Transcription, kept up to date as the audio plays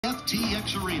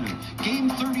FTX Arena. Game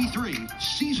 33,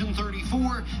 season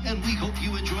 34, and we hope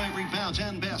you enjoy rebounds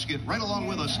and basket right along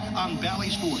with us on Bally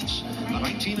Sports. The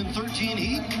 19-13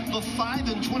 Heat, the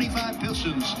 5-25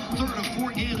 Pistons, third of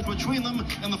 4 games between them,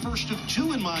 and the first of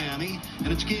 2 in Miami, and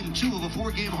it's game 2 of a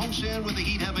 4-game homestand with the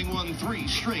Heat having won 3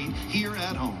 straight here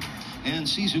at home. And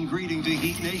season greeting to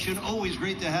Heat Nation. Always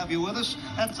great to have you with us.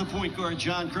 That's the point guard,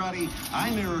 John Crotty.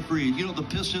 I'm Eric Reid. You know, the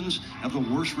Pistons have the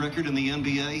worst record in the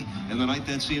NBA, and the night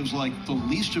that seems like the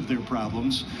least of their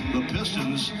problems. The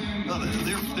Pistons,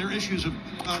 their issues have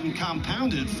gotten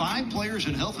compounded. 5 players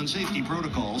in health and safety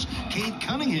protocols. Cade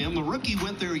Cunningham, the rookie,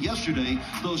 went there yesterday.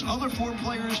 Those other 4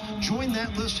 players joined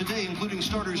that list today, including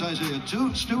starters Isaiah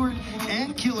Stewart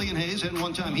and Killian Hayes, and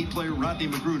one-time Heat player Rodney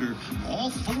Magruder.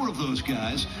 All 4 of those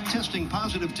guys testing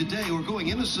positive today or going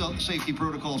into safety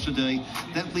protocols today.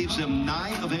 That leaves them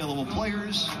 9 available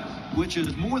players, which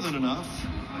is more than enough.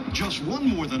 Just 1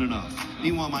 more than enough.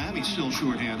 Meanwhile, Miami's still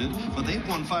shorthanded, but they've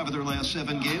won 5 of their last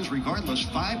 7 games. Regardless,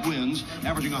 5 wins,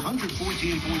 averaging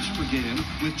 114 points per game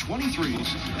with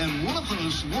 23s. And one of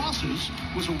those losses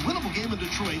was a winnable game in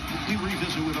Detroit. We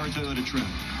revisit with our Toyota Trip.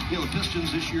 You know, the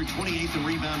Pistons this year, 28th in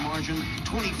rebound margin,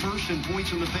 21st in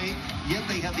points in the paint, yet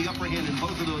they had the upper hand in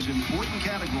both of those important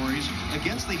categories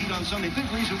against the Heat on Sunday. Big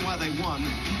reason why they won.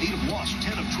 The Heat have lost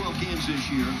 10 of 12 games this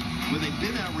year. When they've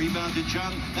been out-rebounded,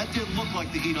 John, that didn't look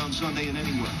like the Heat on Sunday in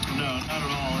any way. No, not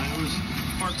at all. It was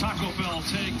our Taco Bell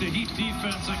take. The Heat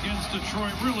defense against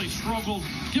Detroit really struggled,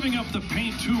 giving up the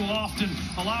paint too often,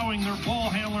 allowing their ball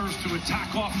handlers to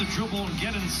attack off the dribble and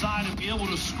get inside and be able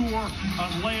to score on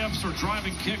layups or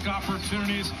driving kick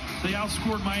opportunities. They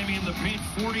outscored Miami in the paint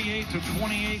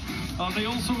 48-28. They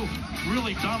also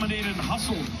really dominated and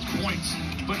hustled points,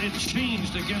 but it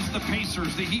changed against the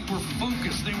Pacers. The Heat were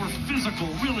focused. They were physical,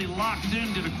 really locked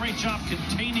in, did a great job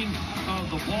containing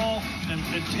the ball and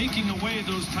taking away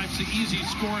those types of easy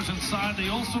scores inside. They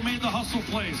also made the hustle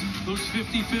plays, those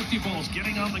 50-50 balls,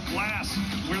 getting on the glass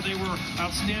where they were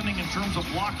outstanding in terms of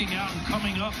blocking out and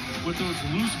coming up with those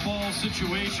loose ball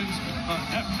situations.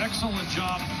 Excellent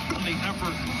job on the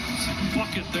effort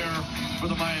bucket there for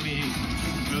the Miami Heat.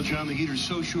 Well, John, the Heat are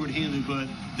so short-handed, but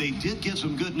they did get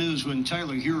some good news when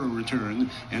Tyler Hero returned.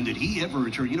 And did he ever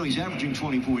return? You know, he's averaging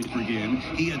 20 points per game.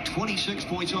 He had 26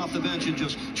 points off the bench in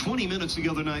just 20 minutes the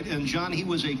other night. And, John, he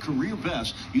was a career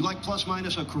best. You like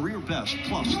plus-minus, a career best,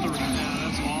 plus 30. Yeah,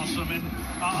 that's awesome. And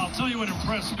I'll tell you what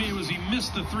impressed me was he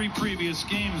missed the 3 previous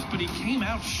games, but he came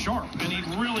out sharp, and he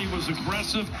really was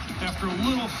aggressive. After a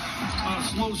little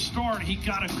slow start, he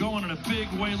got it going in a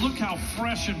big way. Look how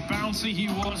fresh and bouncy he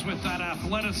was with that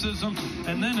athleticism.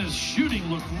 And then his shooting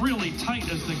looked really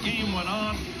tight as the game went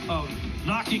on,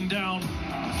 knocking down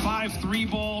 5 3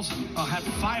 balls, had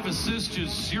 5 assists,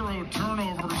 just 0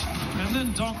 turnovers. And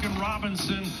then Duncan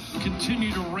Robinson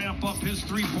continued to ramp up his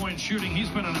 3-point shooting. He's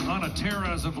been on a tear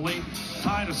as of late,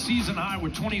 tied a season high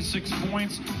with 26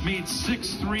 points, made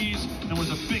 6 threes, and was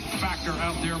a big factor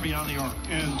out there beyond the arc.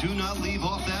 And do not leave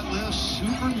off that list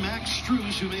Super Max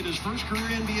Strus, who made his first career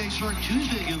NBA start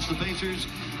Tuesday against the Pacers,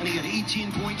 and he had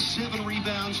 18 points, 7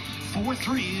 rebounds, 4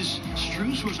 threes.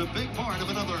 Strus was a big part of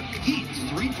another Heat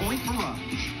 3-point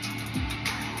barrage.